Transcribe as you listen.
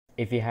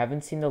If you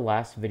haven't seen the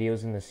last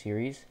videos in the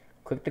series,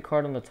 click the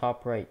card on the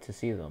top right to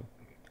see them.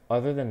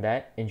 Other than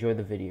that, enjoy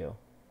the video.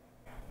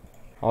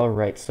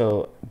 Alright,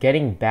 so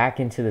getting back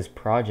into this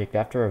project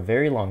after a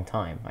very long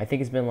time. I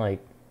think it's been like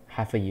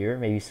half a year,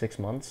 maybe 6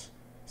 months,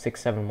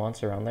 7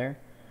 months around there.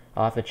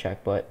 I'll have to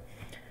check, but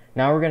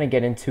now we're going to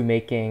get into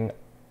making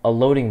a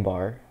loading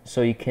bar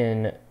so you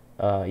can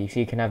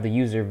have the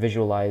user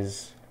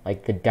visualize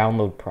like the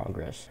download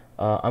progress.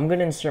 I'm going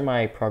to insert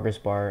my progress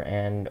bar,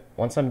 and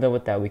once I'm done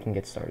with that, we can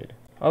get started.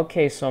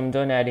 Okay, so I'm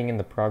done adding in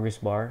the progress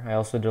bar. I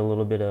also did a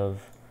little bit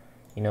of,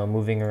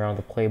 moving around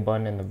the play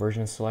button and the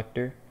version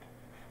selector.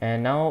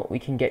 And now we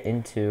can get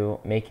into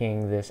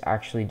making this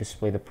actually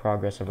display the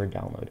progress of our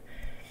download.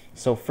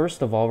 So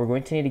first of all, we're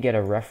going to need to get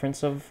a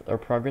reference of our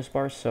progress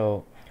bar.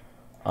 So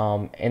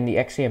in the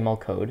XAML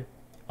code,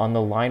 on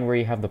the line where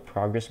you have the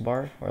progress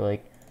bar, or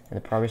like in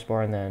the progress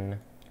bar and then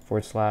 /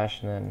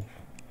 and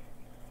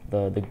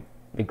then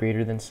the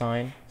greater than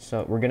sign.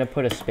 So we're going to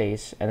put a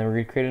space, and then we're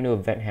going to create a new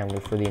event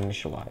handler for the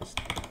initialized.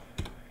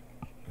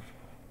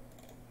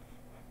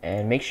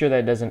 And make sure that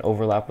it doesn't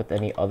overlap with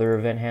any other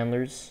event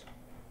handlers.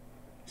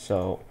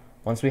 So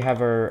once we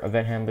have our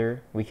event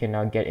handler, we can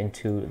now get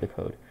into the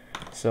code.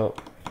 So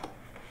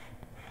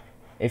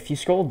if you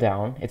scroll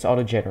down, it's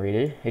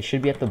auto-generated. It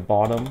should be at the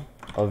bottom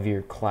of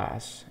your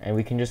class, and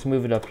we can just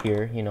move it up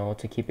here,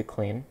 to keep it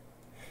clean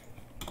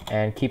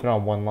and keep it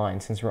on one line,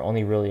 since we're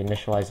only really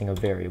initializing a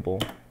variable.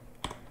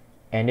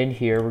 And in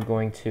here, we're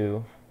going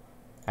to,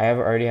 I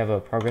already have a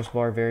progress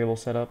bar variable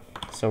set up,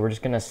 so we're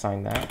just going to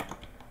assign that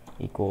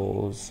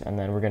equals, and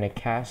then we're going to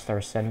cast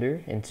our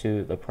sender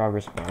into the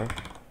progress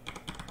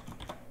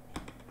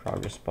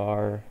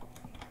bar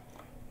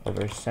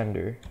over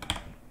sender,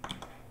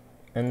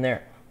 and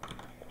there.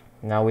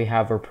 Now we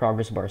have our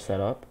progress bar set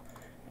up,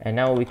 and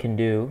now what we can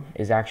do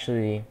is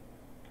actually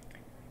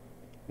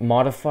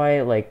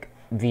modify like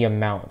the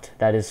amount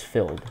that is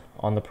filled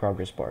on the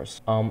progress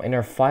bars. In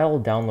our file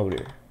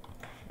downloader,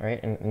 right?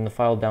 In the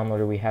file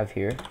downloader we have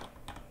here,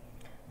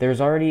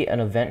 there's already an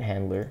event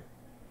handler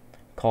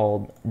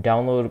called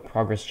download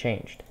progress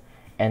changed,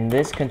 and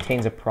this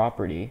contains a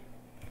property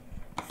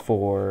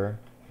for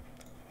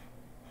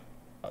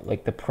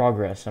like the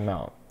progress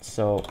amount.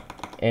 So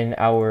in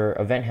our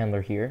event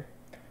handler here,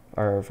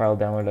 our file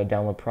downloader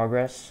download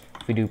progress,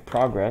 if we do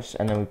progress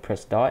and then we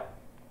press dot,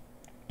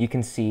 you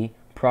can see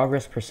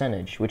progress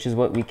percentage, which is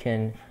what we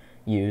can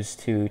use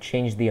to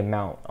change the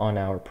amount on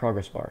our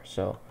progress bar.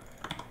 So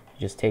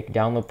just take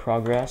download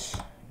progress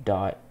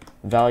dot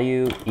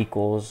value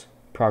equals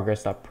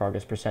progress dot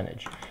progress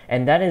percentage,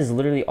 and that is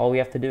literally all we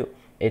have to do.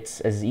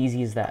 It's as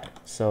easy as that.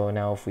 So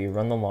now if we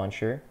run the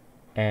launcher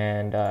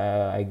and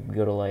I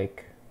go to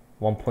like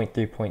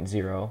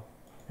 1.3.0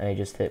 and I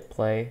just hit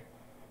play,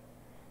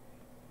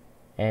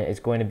 and it's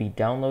going to be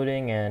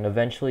downloading, and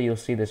eventually you'll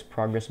see this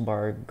progress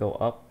bar go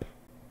up.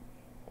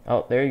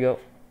 Oh, there you go.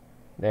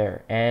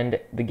 There. And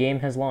the game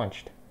has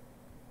launched.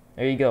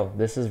 There you go.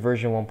 This is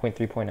version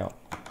 1.3.0.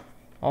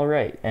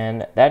 Alright,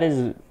 and that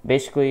is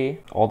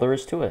basically all there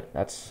is to it.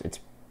 It's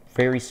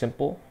very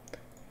simple.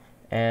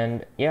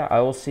 And yeah, I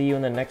will see you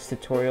in the next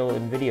tutorial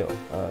and video.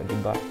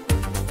 Goodbye.